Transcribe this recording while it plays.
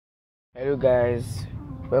Hello guys,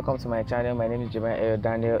 welcome to my channel. My name is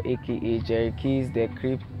Daniel, aka Jerry Keys, the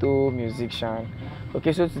crypto musician.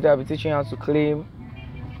 Okay, so today I'll be teaching you how to claim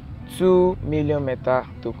 2 million Meta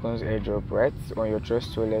tokens airdrop, right, on your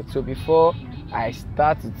Trustwallet. So before I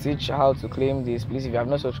start to teach how to claim this, please, if you have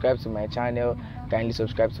not subscribed to my channel, kindly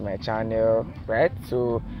subscribe to my channel, right?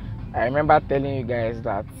 So I remember telling you guys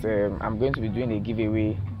that I'm going to be doing a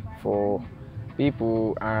giveaway for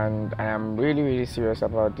people, and I am really serious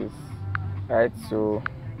about this. Right, so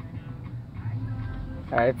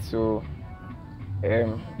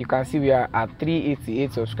you can see we are at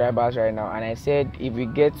 388 subscribers right now, and I said if we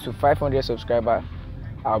get to 500 subscribers,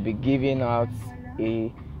 I'll be giving out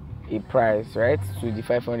a prize, right, to the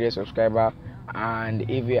 500 subscriber. And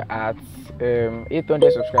if we are at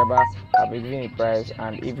 800 subscribers, I'll be giving a prize.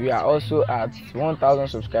 And if we are also at 1000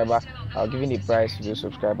 subscribers, I'll give a prize to those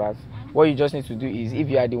subscribers. What you just need to do is, if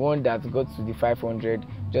you are the one that got to the 500,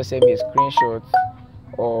 just send me a screenshot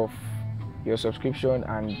of your subscription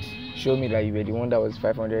and show me that you were the one that was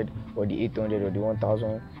 500 or the 800 or the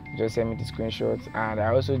 1000. Just send me the screenshots. And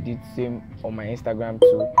I also did the same on my Instagram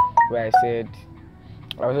too, where I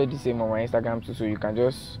also did the same on my Instagram too. So you can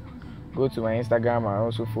just go to my Instagram and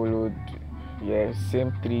also follow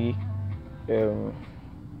same three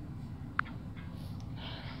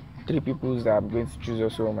people that I'm going to choose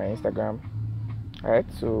also on my Instagram. Alright,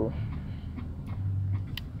 so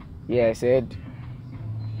I said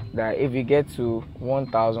that if we get to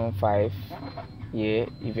 1005,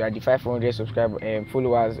 if you are the 500 subscriber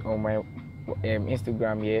followers on my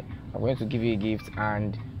Instagram, I'm going to give you a gift.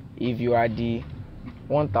 And if you are the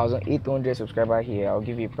 1800 subscriber here, I'll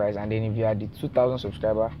give you a prize. And then if you are the 2000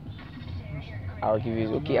 subscriber, I'll give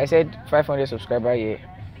you, okay, I said 500 subscriber here,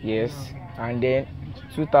 yes, and then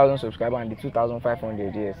 2000 subscriber and the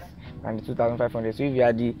 2500, yes, and the 2500. So if you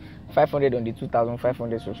are the 500 on the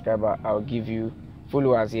 2500 subscriber, I'll give you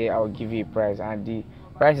followers here, I'll give you a prize. And the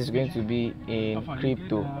price is going to be in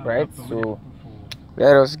crypto, right? So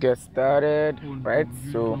let us get started, right?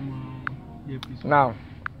 So now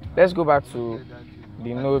let's go back to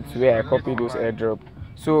the notes where I copied those airdrop.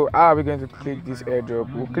 So how are we going to click this airdrop?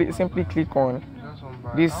 We'll simply click on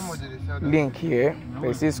this link here.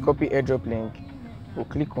 It says copy airdrop link. We'll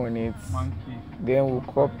click on it, then we'll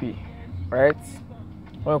copy, right?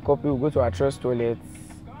 When we copy, we'll go to our Trustwallet.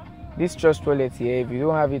 This Trustwallet here, if you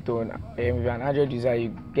don't have it on, if you're an Android user,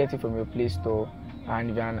 you get it from your Play Store, and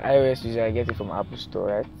if you're an iOS user, you get it from Apple Store,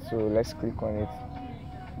 right? So let's click on it.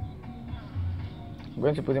 I'm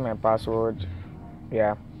going to put in my password.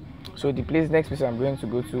 So the next place I'm going to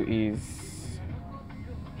go to is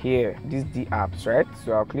here, this DApps, right?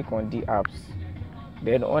 So I'll click on DApps.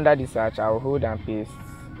 Then under the search, I'll hold and paste.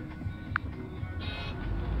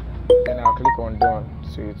 Then I'll click on done,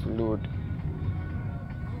 so it will load.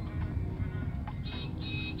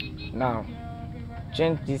 Now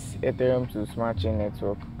change this Ethereum to Smart Chain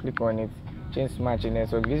Network. Click on it, change Smart Chain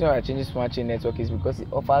Network. The reason why I change Smart Chain Network is because it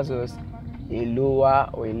offers us a lower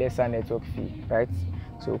or a lesser network fee, right?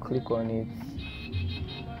 So click on it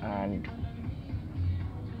and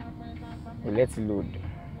we'll let it load.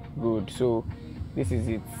 Good. So this is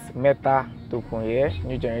it, Meta token here,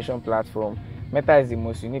 new generation platform. Meta is the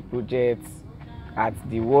most unique project at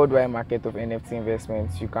the worldwide market of NFT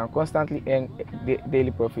investments. You can constantly earn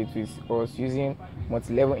daily profits with us using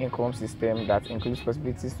multi-level income system that includes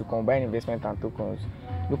possibilities to combine investment and tokens.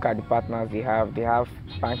 Look at the partners they have. They have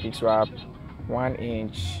PancakeSwap,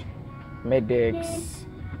 1inch, Medex,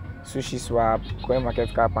 SushiSwap,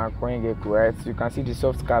 CoinMarketCap, and CoinGecko, right? So you can see the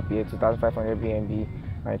soft cap here, 2500 BNB,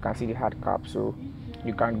 and you can see the hard cap. So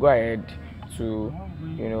you can go ahead to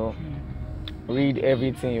read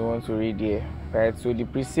everything you want to read here, right? So the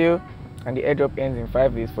pre-sale and the airdrop ends in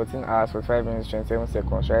 5 days, 14 hours, 45 minutes, 27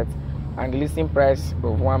 seconds, right? And the listing price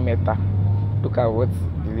of 1 Meta, look at what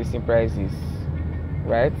the listing price is,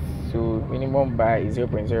 right? So minimum buy is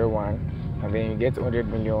 0.01, and then you get 100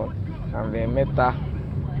 million, and then Meta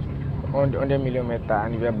 100 million Meta,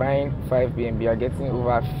 and if you're buying 5 BNB, you're getting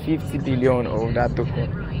over 50 billion of that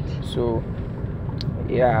token. So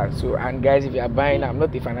and guys, if you are buying, I'm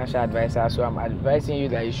not a financial advisor, so I'm advising you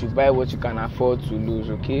that you should buy what you can afford to lose,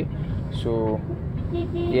 okay? So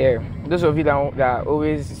those of you that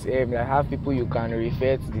always that have people you can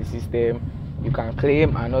refer to the system, you can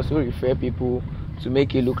claim and also refer people to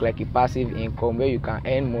make it look like a passive income where you can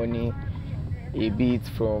earn money a bit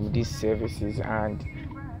from these services. And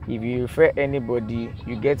if you refer anybody,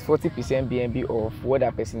 you get 40% BNB of what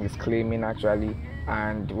that person is claiming actually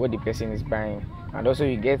and what the person is buying, and also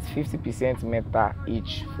you get 50% Meta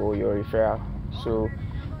each for your referral. So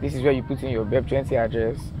this is where you put in your Web20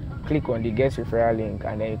 address, click on the get referral link,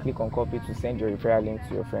 and then you click on copy to send your referral link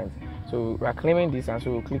to your friends. So we are claiming this, and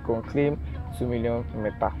so we'll click on claim 2 million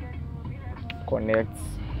Meta. Connect.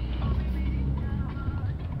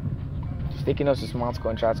 It's taking us to smart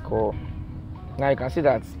contract call. Now you can see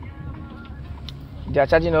that they are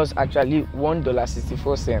charging us actually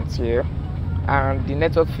 $1.64 here, and the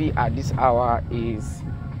network fee at this hour is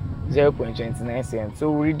 0.29 cents.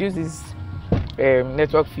 So we reduce this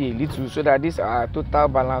network fee a little so that this total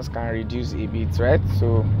balance can reduce a bit, right?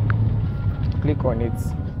 So click on it.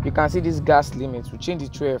 You can see this gas limit. We change the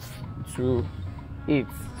 12 to 8.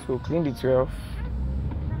 So clean the 12,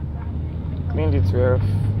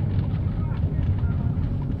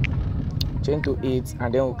 change to 8,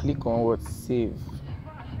 and then we'll click on what, save.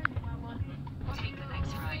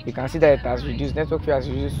 You can see that it has reduced, network fee has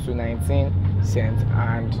reduced to 19 cents,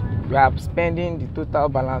 and we are spending the total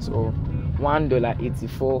balance of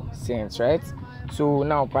 $1.84, right? So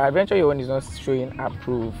now peradventure your one is not showing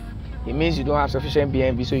approve, it means you don't have sufficient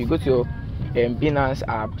BNB. So you go to your Binance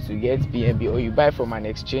app to get BNB, or you buy from an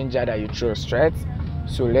exchanger that you trust, right?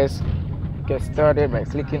 So let's get started by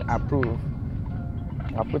clicking approve.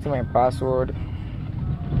 I'll put in my password.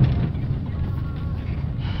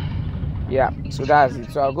 Yeah, so that's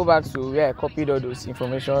it. So I'll go back to where I copied all those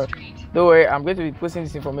information. Don't worry, I'm going to be posting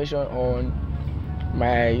this information on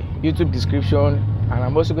my YouTube description, and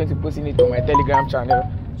I'm also going to be posting it on my Telegram channel.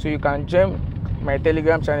 So you can join my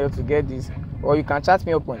Telegram channel to get this, or you can chat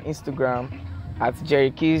me up on Instagram at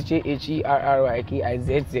JerryKizz,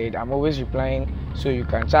 JerryKizz. I'm always replying, so you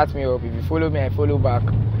can chat me up. If you follow me, I follow back.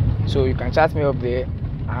 So you can chat me up there,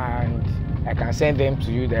 and I can send them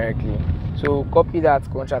to you directly. So copy that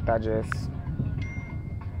contract address,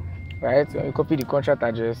 right? When you copy the contract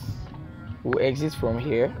address, we'll exit from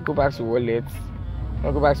here, go back to wallet.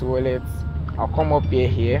 I'll go back to wallet. I'll come up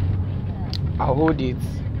here, I'll hold it,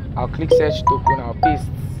 I'll click search token, I'll paste,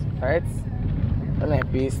 right? When I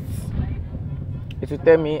paste, it will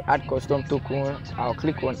tell me add custom token. I'll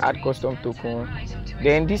click on add custom token.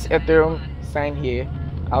 Then this Ethereum sign here,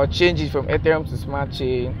 I'll change it from Ethereum to Smart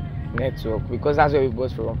Chain Network, because that's where we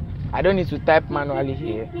bought from. I don't need to type manually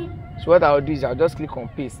here. So what I'll do is I'll just click on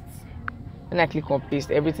paste. When I click on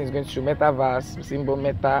paste, everything is going to show metaverse, symbol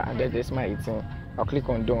meta, and then there's my 18. I'll click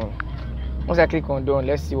on done. Once I click on done,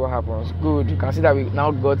 let's see what happens. Good, you can see that we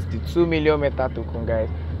now got the 2 million Meta token, guys.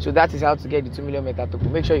 So that is how to get the 2 million Meta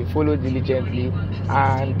token. Make sure you follow diligently,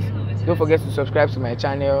 and don't forget to subscribe to my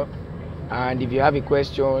channel. And if you have a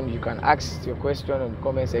question, you can ask your question on the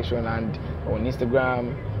comment section and on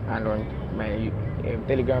Instagram and on my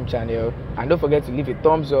Telegram channel. And don't forget to leave a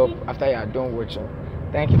thumbs up after you are done watching.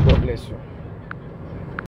 Thank you. God bless you.